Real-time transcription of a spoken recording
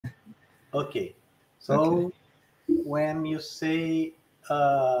Okay. Okay. So when you say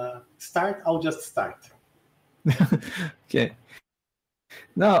start, I'll just start. Okay.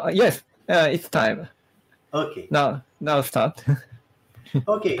 Now, yes, it's time. Okay. Now start.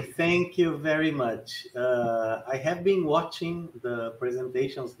 Okay, thank you very much. I have been watching the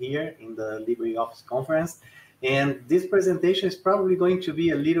presentations here in the LibreOffice Conference, and this presentation is probably going to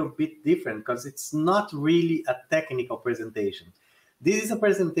be a little bit different because it's not really a technical presentation. This is a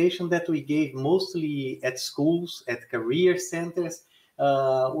presentation that we gave mostly at schools, at career centers,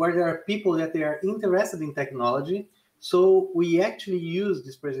 where there are people that they are interested in technology. So we actually use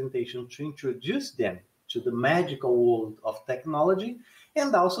this presentation to introduce them to the magical world of technology,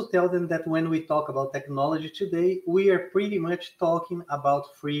 and also tell them that when we talk about technology today, we are pretty much talking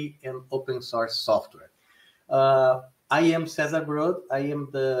about free and open source software. I am Cesar Brod. I am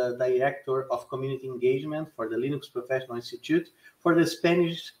the Director of Community Engagement for the Linux Professional Institute for the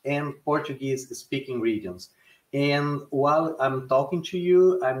Spanish and Portuguese speaking regions. And while I'm talking to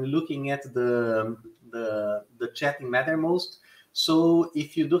you, I'm looking at the chat in Mattermost. So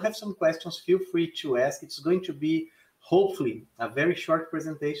if you do have some questions, feel free to ask. It's going to be hopefully a very short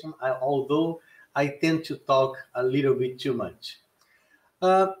presentation, although I tend to talk a little bit too much.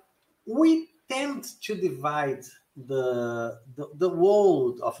 We tend to divide the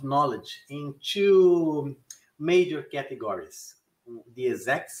world of knowledge into major categories. The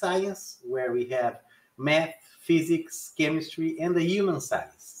exact science, where we have math, physics, chemistry, and the human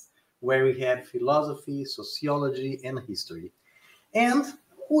science, where we have philosophy, sociology, and history. And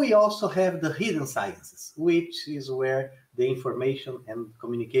we also have the hidden sciences, which is where the information and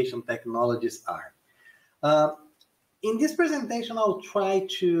communication technologies are. In this presentation, I'll try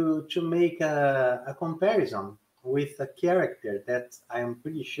to make a comparison with a character that I'm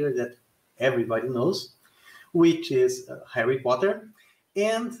pretty sure that everybody knows, which is Harry Potter,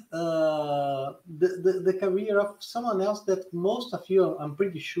 and the career of someone else that most of you, I'm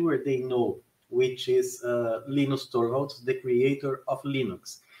pretty sure they know, which is Linus Torvalds, the creator of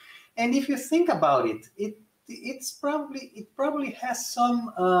Linux. And if you think about it, it probably has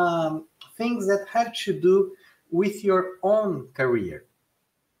some things that have to do with your own career.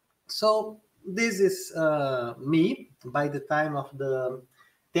 So this is me by the time of the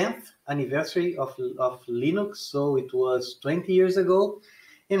 10th anniversary of Linux. So it was 20 years ago.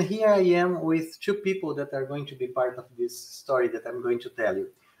 And here I am with two people that are going to be part of this story that I'm going to tell you.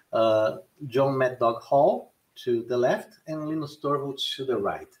 John Mad Dog Hall to the left and Linus Torvalds to the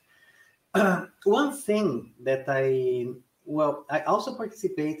right. One thing that I also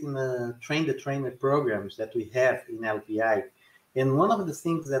participate in the Train the Trainer programs that we have in LPI. And one of the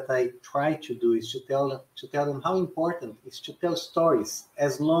things that I try to do is to tell them how important it is to tell stories,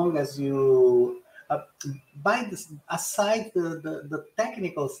 as long as you, aside the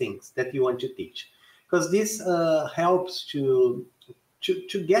technical things that you want to teach. Because this helps to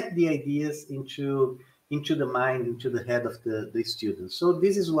get the ideas into the mind, into the head of the students. So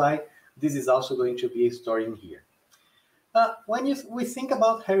this is why this is also going to be a story in here. When we think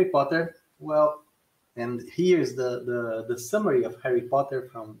about Harry Potter, well, and here's the summary of Harry Potter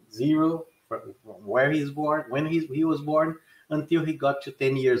from zero, from where he's born, when he was born, until he got to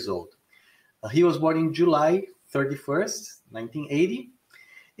 10 years old. He was born in July 31st, 1980,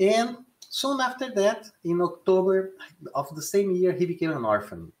 and soon after that, in October of the same year, he became an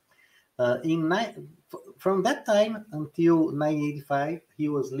orphan. From that time until 1985, he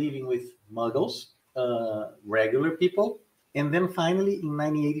was living with muggles, regular people. And then finally, in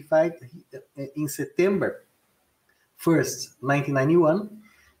 1985, in September 1st, 1991,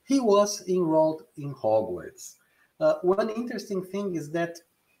 he was enrolled in Hogwarts. One interesting thing is that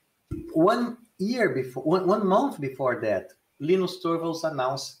 1 month before that, Linus Torvalds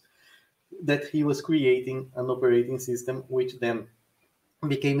announced that he was creating an operating system, which then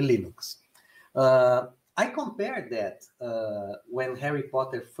became Linux. I compared that when Harry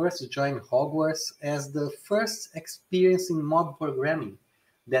Potter first joined Hogwarts as the first experience in mob programming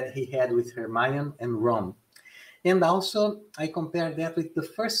that he had with Hermione and Ron. And also, I compared that with the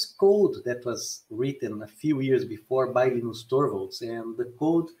first code that was written a few years before by Linus Torvalds. And the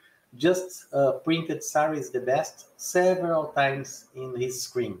code just printed Sarah is the best several times in his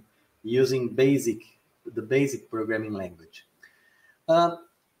screen using the basic programming language.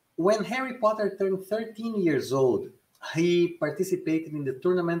 When Harry Potter turned 13 years old, he participated in the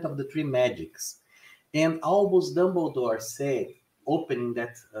Tournament of the Three Magics. And Albus Dumbledore said, opening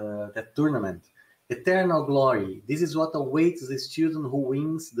that tournament, "Eternal glory, this is what awaits the student who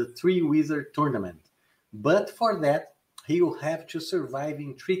wins the Three Wizard Tournament. But for that, he will have to survive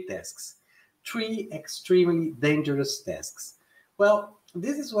in 3 tasks, 3 extremely dangerous tasks." Well,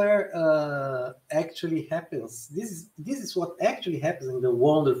 this is where actually happens. This is what actually happens in the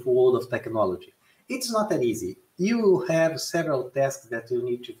wonderful world of technology. It's not that easy. You have several tasks that you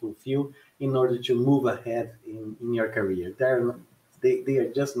need to fulfill in order to move ahead in your career. They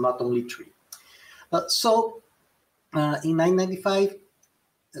are just not only three. In 995,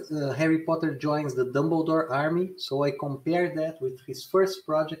 Harry Potter joins the Dumbledore army. So I compare that with his first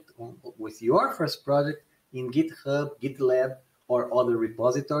project, with your first project in GitHub, GitLab, or other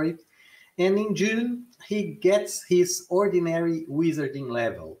repository. And in June, he gets his ordinary wizarding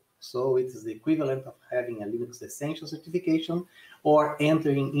level. So it is the equivalent of having a Linux Essential certification or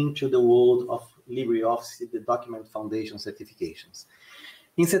entering into the world of LibreOffice, the Document Foundation certifications.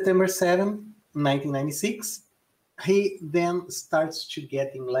 In September 7, 1996, he then starts to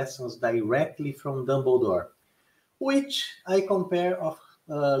getting lessons directly from Dumbledore, which I compare of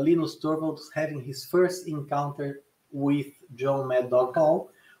Linus Torvalds having his first encounter with John Mad Dog Hall,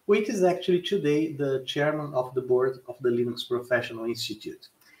 which is actually today the chairman of the board of the Linux Professional Institute.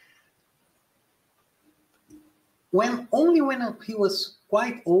 Only when he was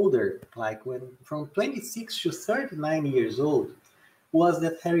quite older, like from 26 to 39 years old, was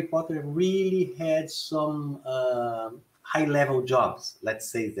that Harry Potter really had some high-level jobs, let's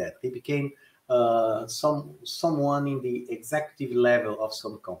say that. He became someone in the executive level of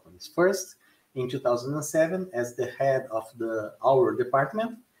some companies. First, in 2007, as the head of our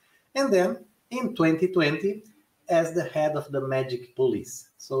department, and then in 2020, as the head of the Magic Police.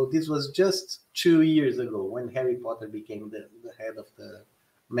 So this was just 2 years ago when Harry Potter became the head of the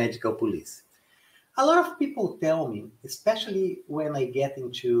Magical Police. A lot of people tell me, especially when I get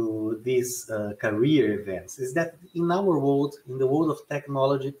into these career events, is that in our world, in the world of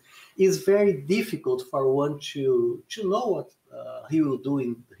technology, it's very difficult for one to know what he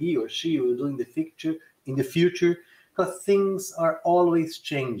or she will do in the future, because things are always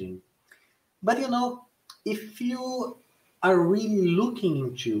changing. But if you are really looking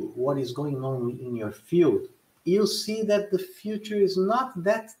into what is going on in your field, you'll see that the future is not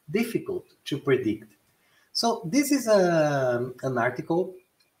that difficult to predict. So this is an article.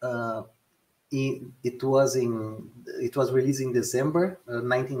 It was released in December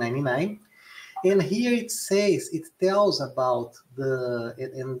 1999, and here it tells about the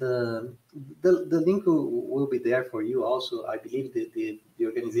link will be there for you also. I believe the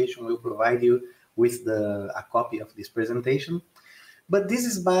organization will provide you with a copy of this presentation. But this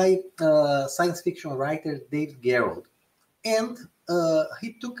is by science fiction writer Dave Gerrold. And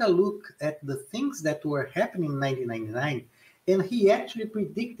he took a look at the things that were happening in 1999, and he actually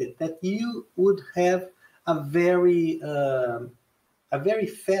predicted that you would have a very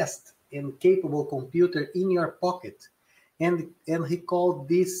fast and capable computer in your pocket. And he called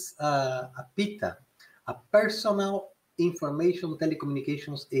this a PITA, a Personal Information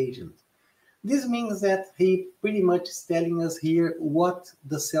Telecommunications Agent. This means that he pretty much is telling us here what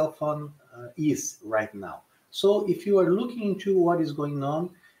the cell phone is right now. So if you are looking into what is going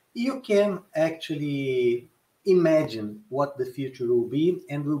on, you can actually imagine what the future will be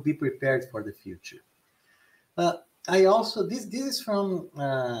and will be prepared for the future. This is from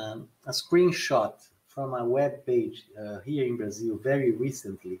a screenshot from a web page here in Brazil very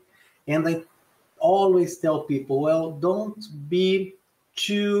recently. And I always tell people, well, be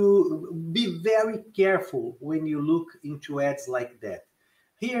very careful when you look into ads like that.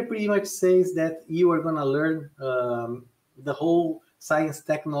 Here pretty much says that you are going to learn the whole science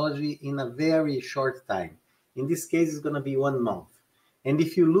technology in a very short time. In this case, it's going to be 1 month. And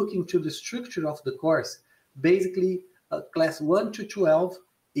if you look into the structure of the course, basically class 1 to 12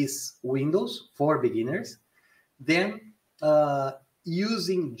 is Windows for beginners. Then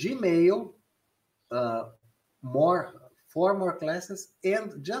using Gmail, 4 more classes,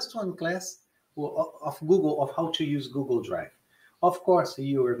 and just 1 class of Google, of how to use Google Drive. Of course,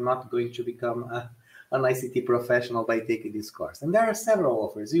 you are not going to become an ICT professional by taking this course. And there are several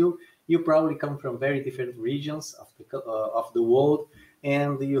offers. You probably come from very different regions of the world,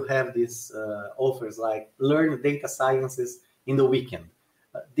 and you have these offers like learn data sciences in the weekend.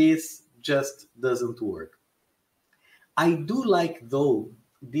 This just doesn't work. I do like, though,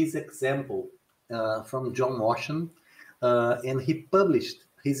 this example from John Ocean, and he published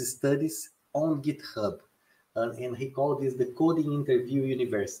his studies on GitHub. And he called this the Coding Interview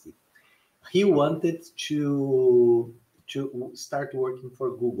University. He wanted to start working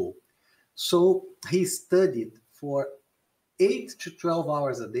for Google. So he studied for 8 to 12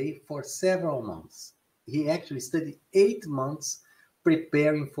 hours a day for several months. He actually studied 8 months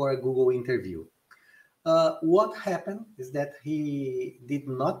preparing for a Google interview. What happened is that he did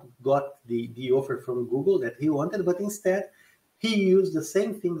not got the offer from Google that he wanted, but instead he used the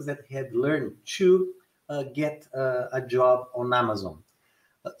same things that he had learned to get a job on Amazon.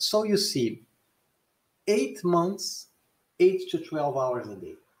 So you see, 8 months, 8 to 12 hours a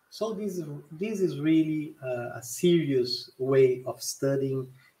day. So this is really a serious way of studying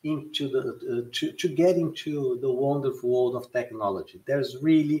into the to get into the wonderful world of technology. There's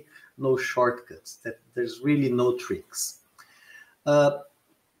really no shortcuts. There's really no tricks.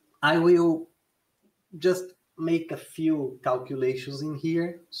 I will just make a few calculations in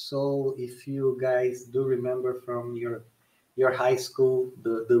here. So if you guys do remember from your high school,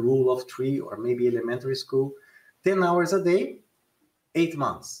 the rule of 3, or maybe elementary school, 10 hours a day, 8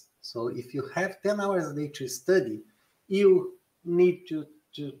 months. So if you have 10 hours a day to study, you need to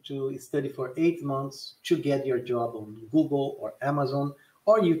study for 8 months to get your job on Google or Amazon,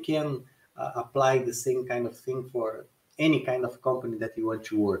 or you can apply the same kind of thing for any kind of company that you want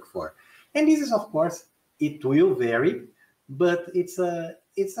to work for. And this is, of course, it will vary, but it's a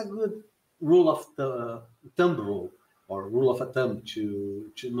good rule of the thumb rule, or rule of a thumb,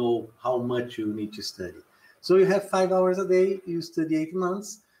 to know how much you need to study. So you have 5 hours a day, you study 8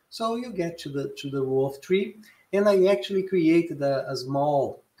 months, so you get to the rule of 3. And I actually created a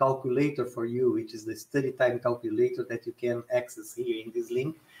small calculator for you, which is the study time calculator that you can access here in this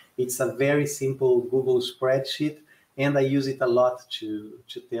link. It's a very simple Google spreadsheet, and I use it a lot to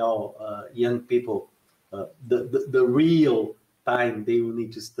tell young people the real time they will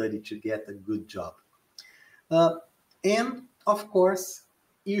need to study to get a good job. And of course,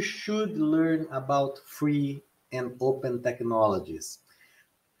 you should learn about free and open technologies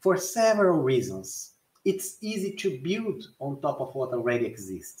for several reasons. It's easy to build on top of what already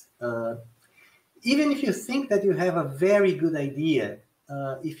exists. Even if you think that you have a very good idea,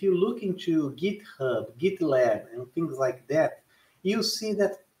 if you look into GitHub, GitLab, and things like that, you see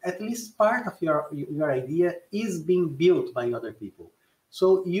that at least part of your idea is being built by other people.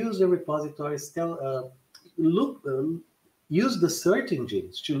 So use the repositories, use the search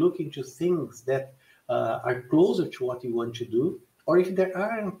engines to look into things that are closer to what you want to do, or if there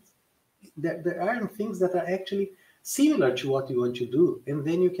aren't things that are actually similar to what you want to do, and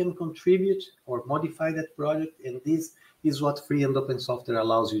then you can contribute or modify that project, and this is what free and open software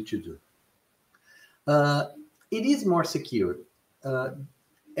allows you to do. It is more secure.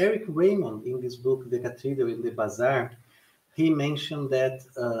 Eric Raymond, in this book, The Cathedral in the Bazaar, he mentioned that,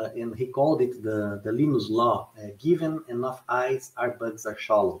 and he called it the Linus law, given enough eyes, our bugs are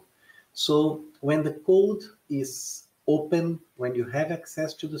shallow. So when the code is open, when you have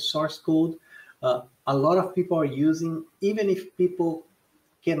access to the source code, a lot of people are using, even if people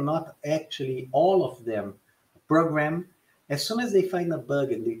cannot actually, all of them, program. As soon as they find a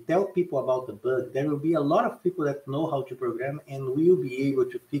bug and they tell people about the bug, there will be a lot of people that know how to program and will be able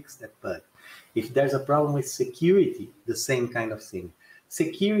to fix that bug. If there's a problem with security, the same kind of thing.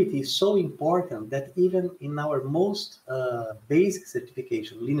 Security is so important that even in our most basic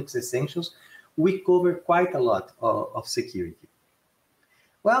certification, Linux Essentials, we cover quite a lot of security.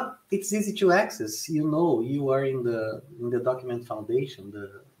 Well, it's easy to access. You know, you are in the Document Foundation,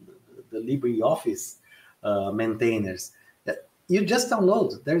 the LibreOffice maintainers. You just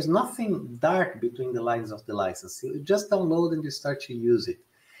download. There's nothing dark between the lines of the license. You just download and you start to use it.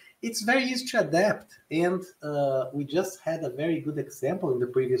 It's very easy to adapt, and we just had a very good example in the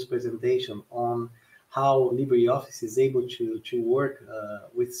previous presentation on how LibreOffice is able to work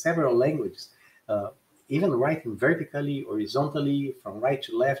with several languages, even writing vertically, horizontally, from right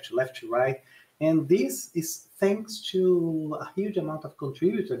to left to right. And this is thanks to a huge amount of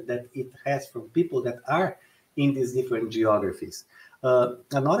contributors that it has from people that are in these different geographies.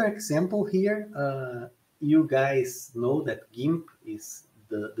 Another example here, you guys know that GIMP is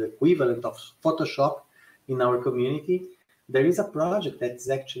the equivalent of Photoshop in our community. There is a project that's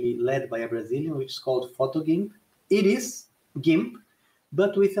actually led by a Brazilian, which is called PhotoGIMP. It is GIMP,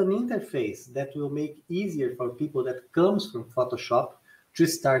 but with an interface that will make easier for people that comes from Photoshop to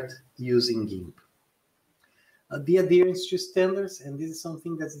start using GIMP. The adherence to standards, and this is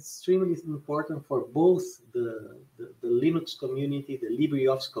something that's extremely important for both the Linux community, the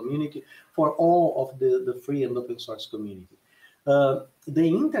LibreOffice community, for all of the free and open source community. The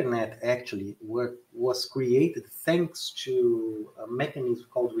internet actually was created thanks to a mechanism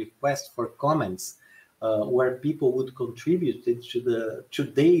called request for comments, where people would contribute to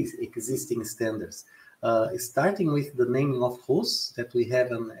today's existing standards, starting with the naming of hosts that we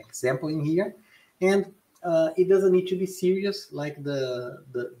have an example in here. And it doesn't need to be serious like the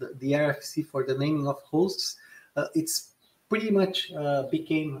RFC for the naming of hosts. It's pretty much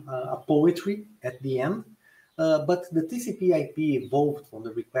became a poetry at the end. But the TCP/IP evolved from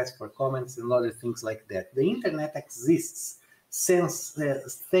the request for comments and other things like that. The internet exists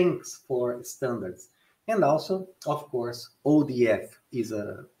thanks for standards. And also, of course, ODF is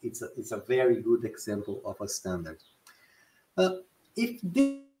a very good example of a standard. If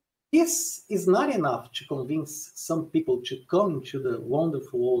this is not enough to convince some people to come into the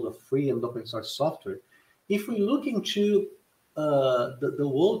wonderful world of free and open source software, if we look into the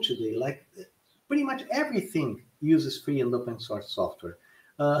world today, like pretty much everything uses free and open source software.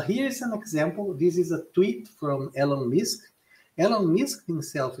 Here's an example. This is a tweet from Elon Musk. Elon Musk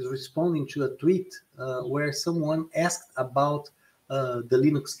himself is responding to a tweet where someone asked about the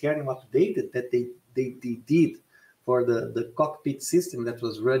Linux kernel update that they did for the cockpit system that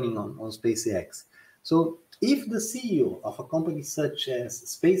was running on SpaceX. So if the CEO of a company such as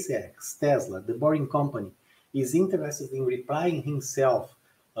SpaceX, Tesla, the Boring Company, is interested in replying himself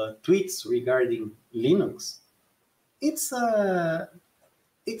tweets regarding Linux, it's a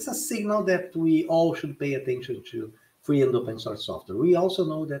signal that we all should pay attention to free and open source software. We also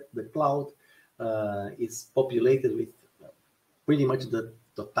know that the cloud is populated with pretty much the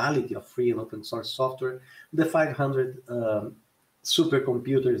totality of free and open source software. The 500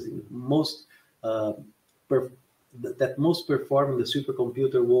 supercomputers that most perform in the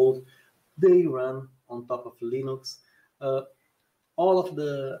supercomputer world, they run on top of Linux. All of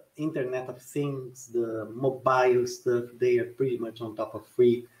the Internet of Things, the mobile stuff, they are pretty much on top of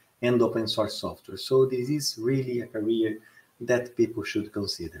free and open source software. So this is really a career that people should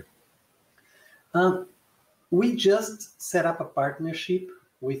consider. We just set up a partnership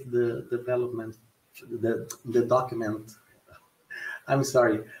with the development, the document, I'm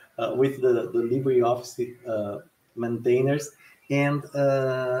sorry, with the LibreOffice maintainers. And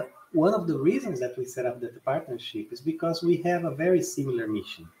one of the reasons that we set up that partnership is because we have a very similar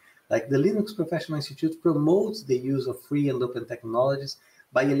mission. Like the Linux Professional Institute promotes the use of free and open technologies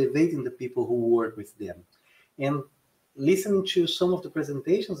by elevating the people who work with them. And listening to some of the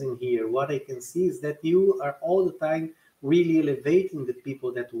presentations in here, what I can see is that you are all the time really elevating the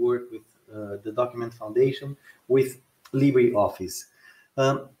people that work with the Document Foundation, with LibreOffice.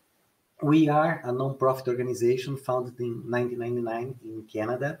 We are a non-profit organization founded in 1999 in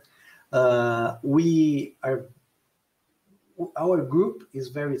Canada. Our group is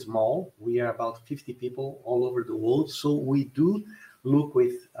very small. We are about 50 people all over the world. So we do work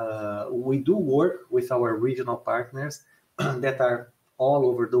with our regional partners that are all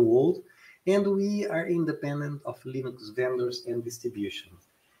over the world, and we are independent of Linux vendors and distribution.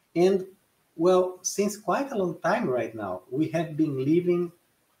 And well, since quite a long time right now, we have been living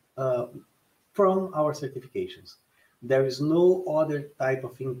from our certifications. There is no other type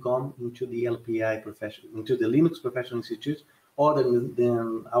of income into the LPI profession, into the Linux Professional Institute, other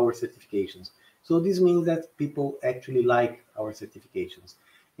than our certifications. So this means that people actually like our certifications.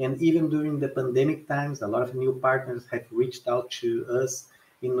 And even during the pandemic times, a lot of new partners have reached out to us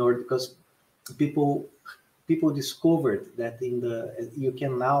in order, because people discovered that you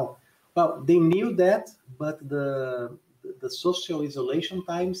can now, well, they knew that, but the social isolation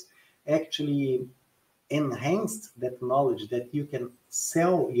times actually enhanced that knowledge that you can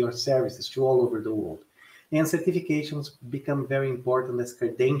sell your services to all over the world. And certifications become very important as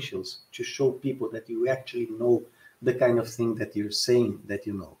credentials to show people that you actually know the kind of thing that you're saying that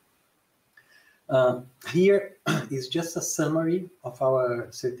you know. Here is just a summary of our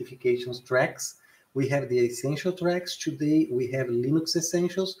certifications tracks. We have the essential tracks. Today we have Linux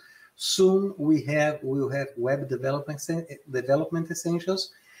Essentials. Soon we'll have Web Development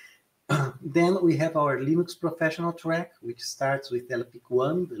Essentials. Then we have our Linux Professional track, which starts with LPIC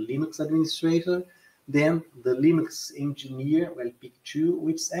 1, the Linux Administrator, then the Linux Engineer, LPIC 2,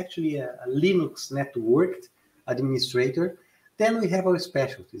 which is actually a Linux Networked Administrator. Then we have our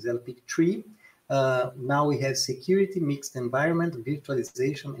specialties, LPIC 3. Now we have Security, Mixed Environment,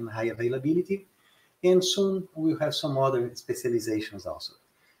 Virtualization, and High Availability. And soon we'll have some other specializations also.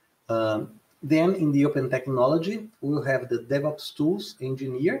 Then in the Open Technology, we'll have the DevOps Tools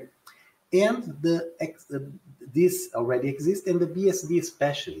Engineer, and this already exists, and the BSD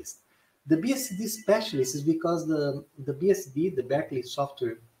Specialist. The BSD Specialist is because the BSD, the Berkeley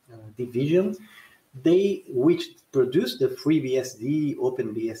Software Division, which produced the FreeBSD,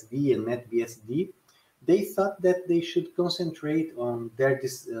 OpenBSD, and NetBSD, they thought that they should concentrate on their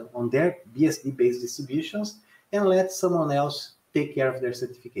BSD-based distributions and let someone else take care of their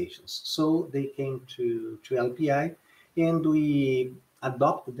certifications. So they came to LPI, and we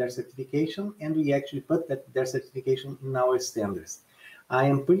adopted their certification, and we actually put their certification in our standards. I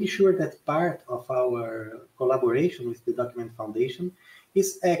am pretty sure that part of our collaboration with the Document Foundation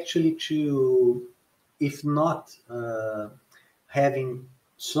is actually to, if not having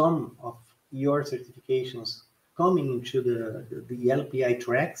some of your certifications coming into the LPI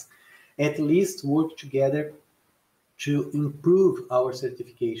tracks, at least work together to improve our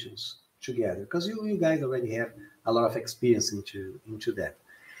certifications together, because you guys already have a lot of experience into that.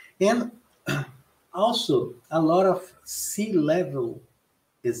 And also a lot of C-level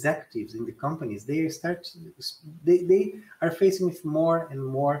executives in the companies, they are facing with more and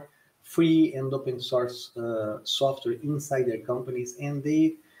more free and open source software inside their companies, and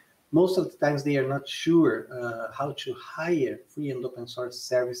most of the times they are not sure how to hire free and open source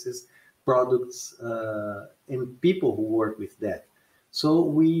services, products, and people who work with that. So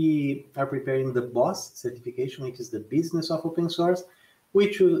we are preparing the BOSS certification, which is the Business of Open Source,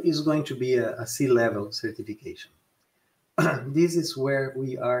 which is going to be a C-level certification. This is where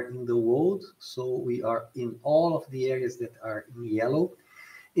we are in the world. So we are in all of the areas that are in yellow.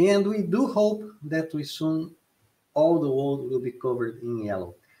 And we do hope that we soon, all the world will be covered in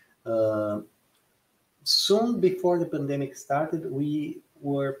yellow. Soon before the pandemic started, we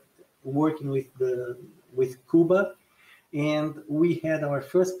were working with Cuba, and we had our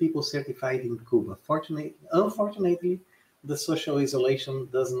first people certified in Cuba. Unfortunately, the social isolation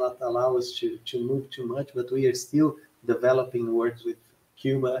does not allow us to move too much, but we are still developing works with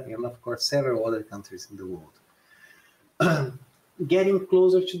Cuba and, of course, several other countries in the world. Getting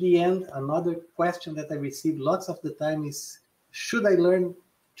closer to the end, another question that I receive lots of the time is, should I learn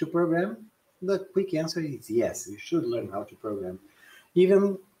to program? The quick answer is yes, you should learn how to program.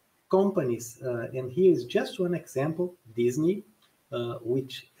 Even companies, and here is just one example, Disney,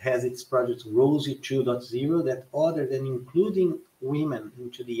 which has its project Rosie 2.0, that other than including women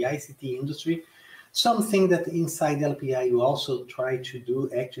into the ICT industry, something that inside LPI you also try to do,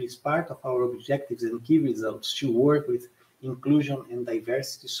 actually is part of our objectives and key results, to work with inclusion and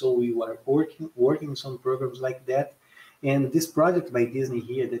diversity. So we are working some programs like that. And this project by Disney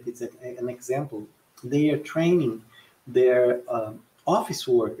here, that it's an example, they are training their office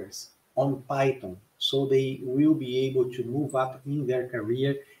workers on Python, so they will be able to move up in their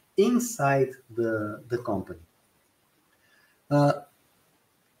career inside the company.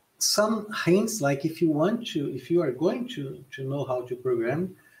 Some hints, like if you are going to know how to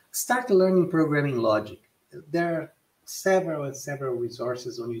program, start learning programming logic. There are several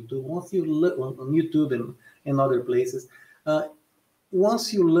resources on YouTube. Once you look on YouTube and other places,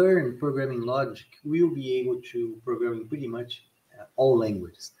 once you learn programming logic, we'll be able to program in pretty much all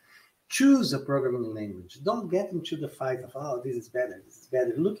languages. Choose a programming language. Don't get into the fight of, oh, this is better, this is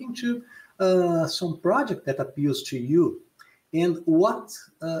better. Look into some project that appeals to you, and what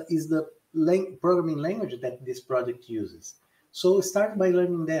is the programming language that this project uses. So start by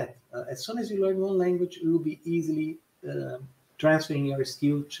learning that. As soon as you learn one language, you will be easily transferring your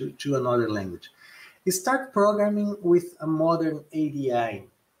skill to another language. You start programming with a modern IDE.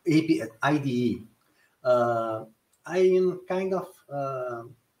 I am kind of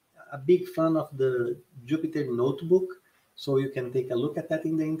a big fan of the Jupyter Notebook, so you can take a look at that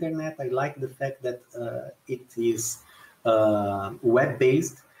in the internet. I like the fact that it is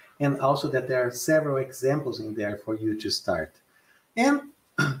web-based, and also that there are several examples in there for you to start. And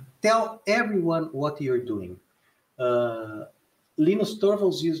tell everyone what you're doing. Linus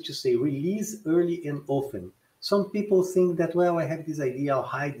Torvalds used to say, release early and often. Some people think that, well, I have this idea, I'll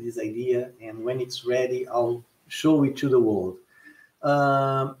hide this idea, and when it's ready, I'll show it to the world.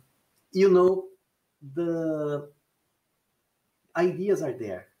 You know, the ideas are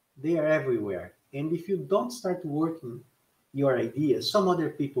there. They are everywhere. And if you don't start working your ideas, some other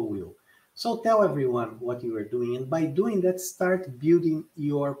people will. So tell everyone what you are doing. And by doing that, start building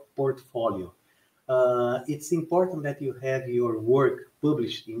your portfolio. It's important that you have your work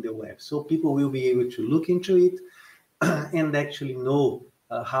published in the web, so people will be able to look into it and actually know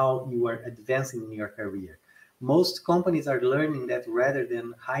how you are advancing in your career. Most companies are learning that rather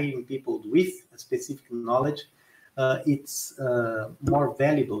than hiring people with a specific knowledge, it's more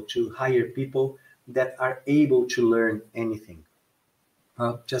valuable to hire people that are able to learn anything.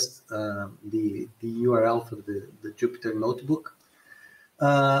 Just the URL for the Jupyter Notebook.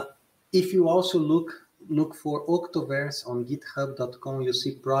 If you also look for Octoverse on github.com, you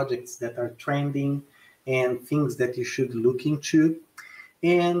see projects that are trending and things that you should look into.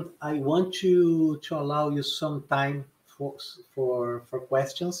 And I want to allow you some time for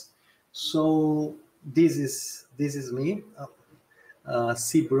questions. So this is me,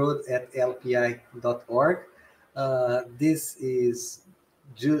 Cesar Brod at lpi.org. This is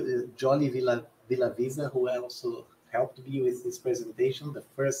Jolly Villavisa, who also helped me with this presentation, the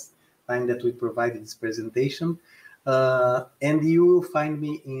first time that we provided this presentation. And you will find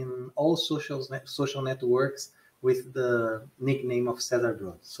me in all social networks with the nickname of Cesar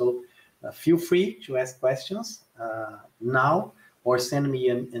Brod. So feel free to ask questions now or send me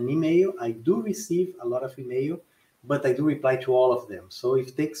an email. I do receive a lot of email, but I do reply to all of them. So if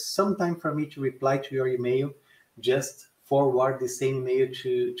it takes some time for me to reply to your email, just forward the same email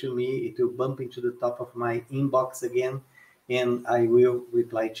to me. It will bump into the top of my inbox again, and I will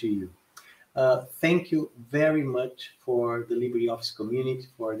reply to you. Thank you very much for the LibreOffice community,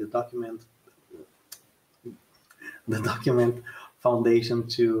 for the document foundation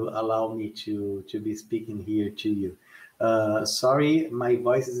to allow me to be speaking here to you. Sorry, my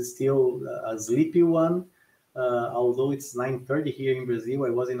voice is still a sleepy one. Although it's 9:30 here in Brazil, I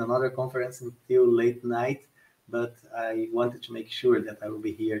was in another conference until late night, but I wanted to make sure that I will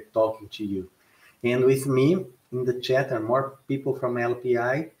be here talking to you. And with me in the chat are more people from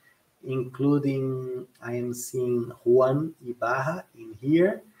LPI, including I am seeing Juan Ibarra in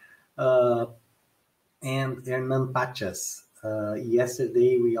here, and Hernan Pachas.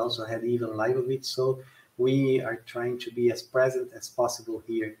 Yesterday we also had Ivan Leibovitz, so we are trying to be as present as possible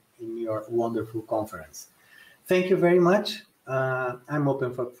here in your wonderful conference. Thank you very much. I'm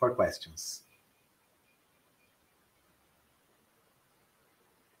open for questions.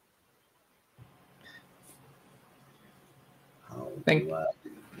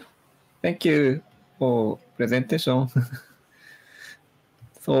 Thank you for presentation.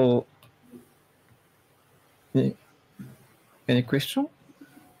 So, any question?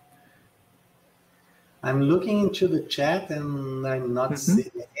 I'm looking into the chat and I'm not seeing,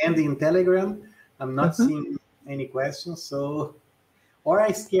 and in Telegram, I'm not seeing any questions. So, or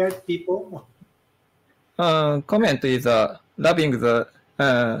I scared people. Comment is loving the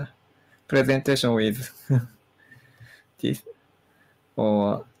presentation with this,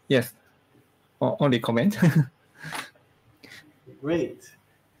 or yes, or only comment. Great.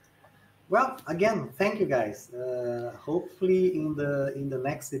 Well, again, thank you guys. Hopefully in the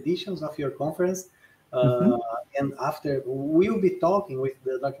next editions of your conference, and after, we'll be talking with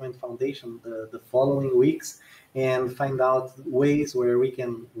the Document Foundation the following weeks and find out ways where we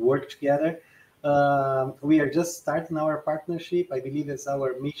can work together. We are just starting our partnership. I believe as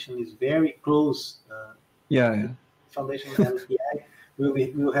our mission is very close. Foundation and LPI,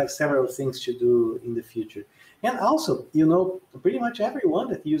 we'll have several things to do in the future. And also, you know, pretty much everyone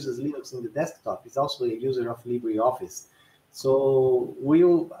that uses Linux in the desktop is also a user of LibreOffice. So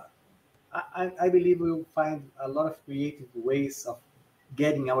I believe we'll find a lot of creative ways of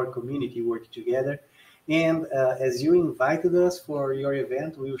getting our community work together. And as you invited us for your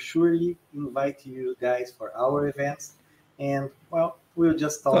event, we'll surely invite you guys for our events. And well, we'll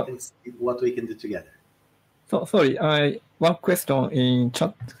just talk and see what we can do together. So sorry, one question in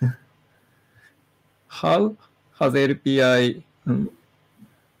chat. How has LPI?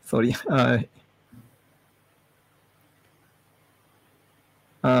 Sorry,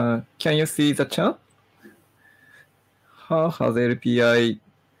 can you see the chat? How has LPI?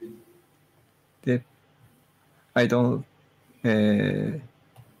 I don't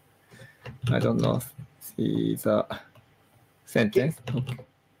know. See the sentence. Okay.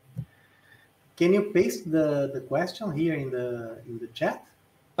 Can you paste the question here in the chat?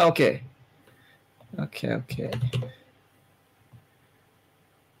 Okay.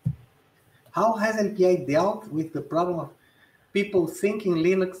 How has LPI dealt with the problem of people thinking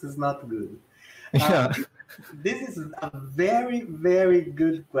Linux is not good? This is a very, very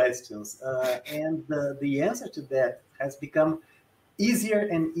good question. And the answer to that has become easier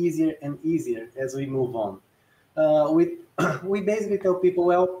and easier and easier as we move on. We basically tell people,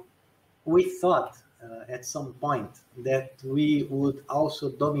 well, we thought at some point that we would also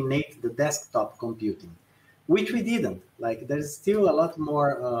dominate the desktop computing, which we didn't. Like, there's still a lot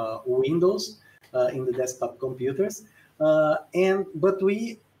more Windows in the desktop computers, but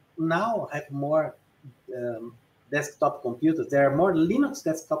we now have more desktop computers. There are more Linux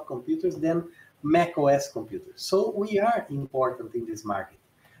desktop computers than Mac OS computers. So we are important in this market.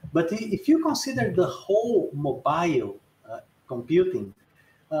 But if you consider the whole mobile computing,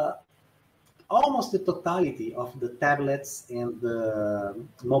 almost the totality of the tablets and the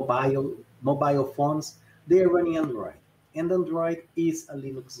mobile phones, they are running Android. And Android is a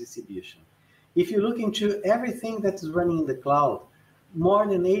Linux distribution. If you look into everything that is running in the cloud, more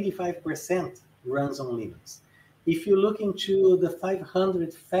than 85% runs on Linux. If you look into the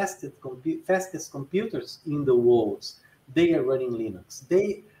 500 fastest computers in the world, they are running Linux.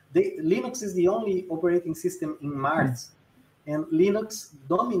 Linux is the only operating system in Mars, and Linux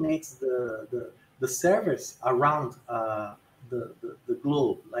dominates the servers around the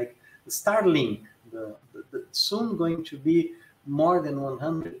globe. Like Starlink, soon going to be more than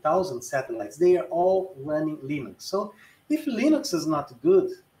 100,000 satellites. They are all running Linux. So if Linux is not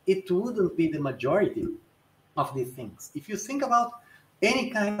good, it wouldn't be the majority of these things. If you think about any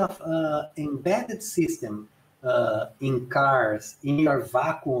kind of embedded system in cars, in your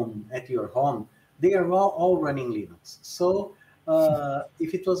vacuum at your home, they are all running Linux. So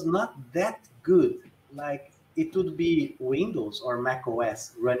if it was not that good, like it would be Windows or Mac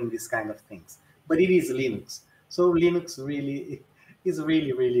OS running this kind of things. But it is Linux. So Linux really is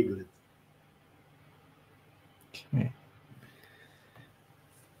really, really good. Okay.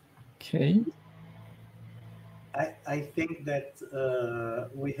 Okay. I think that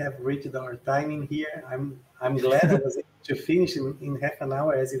we have reached our time in here. I'm glad I was able to finish in half an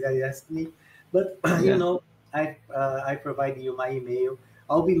hour as you guys asked me. But you know, I provide you my email.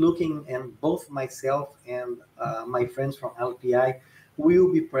 I'll be looking, and both myself and my friends from LPI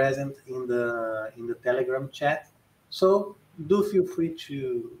will be present in the Telegram chat. So do feel free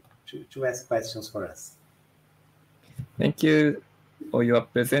to ask questions for us. Thank you for your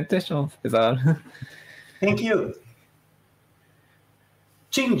presentation, Cesar. Thank you.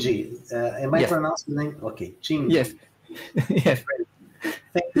 Chinji, am I Yes. pronouncing the name? Okay, Chinji. Yes. Yes.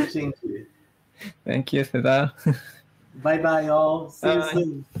 Thank you, Chinji. Thank you, Cesar. Bye bye, all. See you Bye.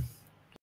 soon.